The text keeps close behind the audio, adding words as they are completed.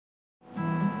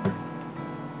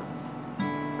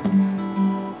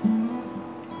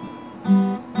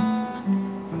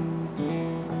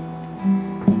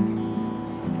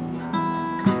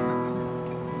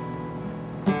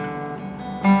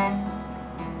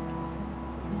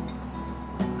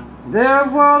There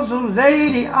was a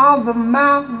lady on the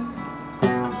mountain,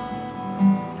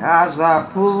 eyes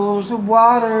like pools of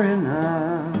water in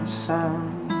the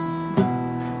sun.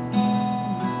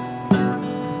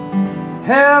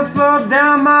 Hair flowed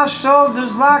down my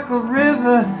shoulders like a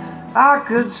river. I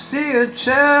could see her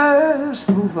chest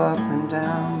move up and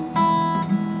down.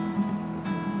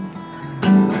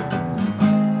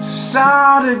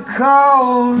 Started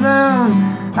calling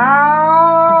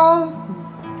out.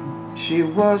 She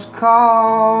was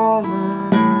calling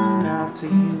out to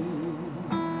you.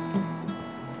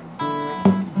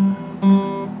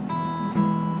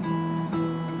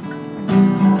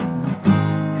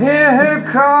 Hear her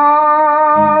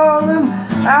calling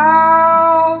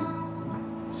out.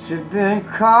 She's been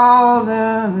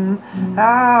calling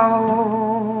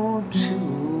out to you.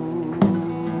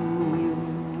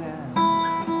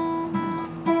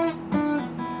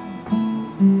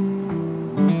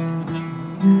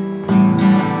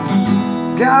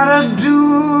 Gotta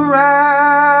do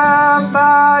right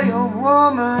by a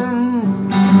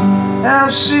woman,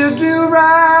 and she'll do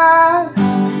right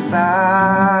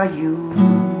by you.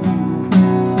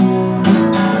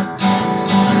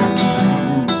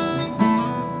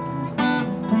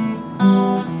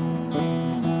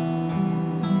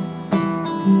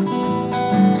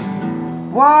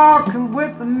 Walking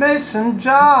with a mason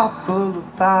jar full of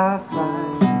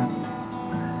fireflies,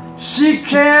 she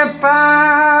can't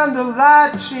find the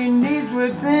light she needs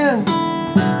within.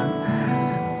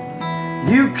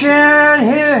 You can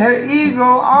hear her ego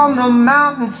on the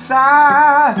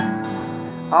mountainside,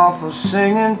 awful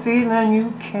singing, feeling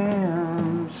you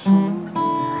can sing.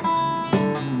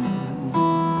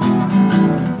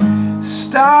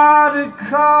 Started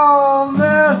calling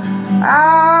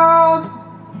out.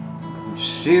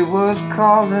 She was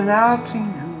calling out to you.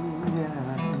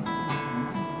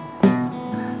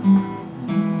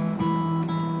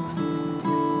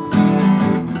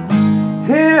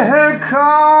 Hear her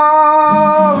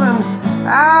calling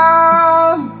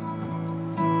out.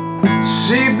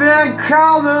 She been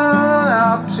calling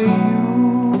out to you.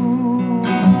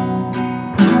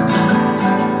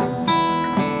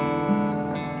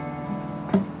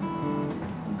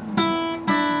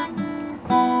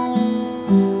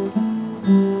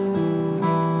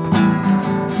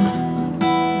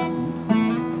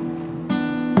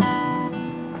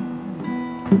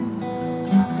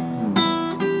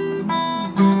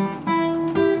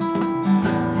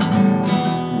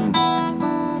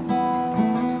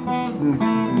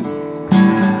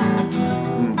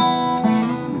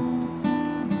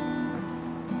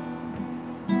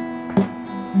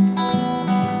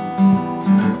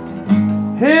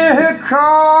 Hear her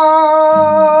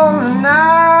calling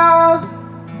out.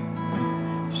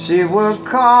 She was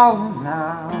calling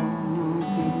out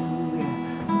to you.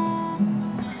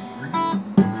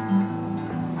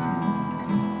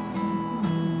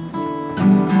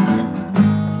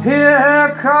 Hear her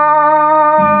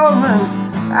calling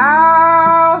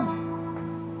out.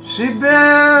 She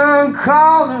been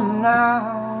calling out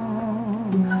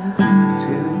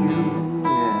to you.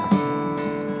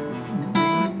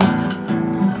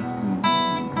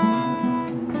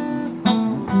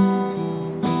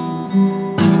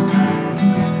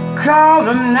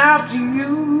 Calling out to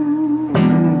you.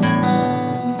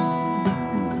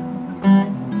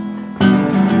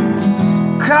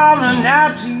 Calling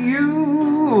out to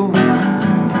you.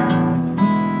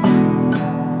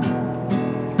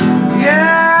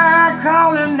 Yeah,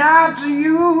 calling out to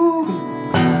you.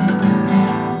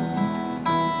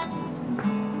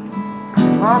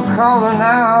 I'm calling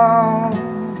out.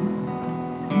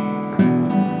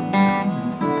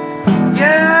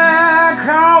 Yeah,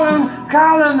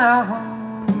 calling out.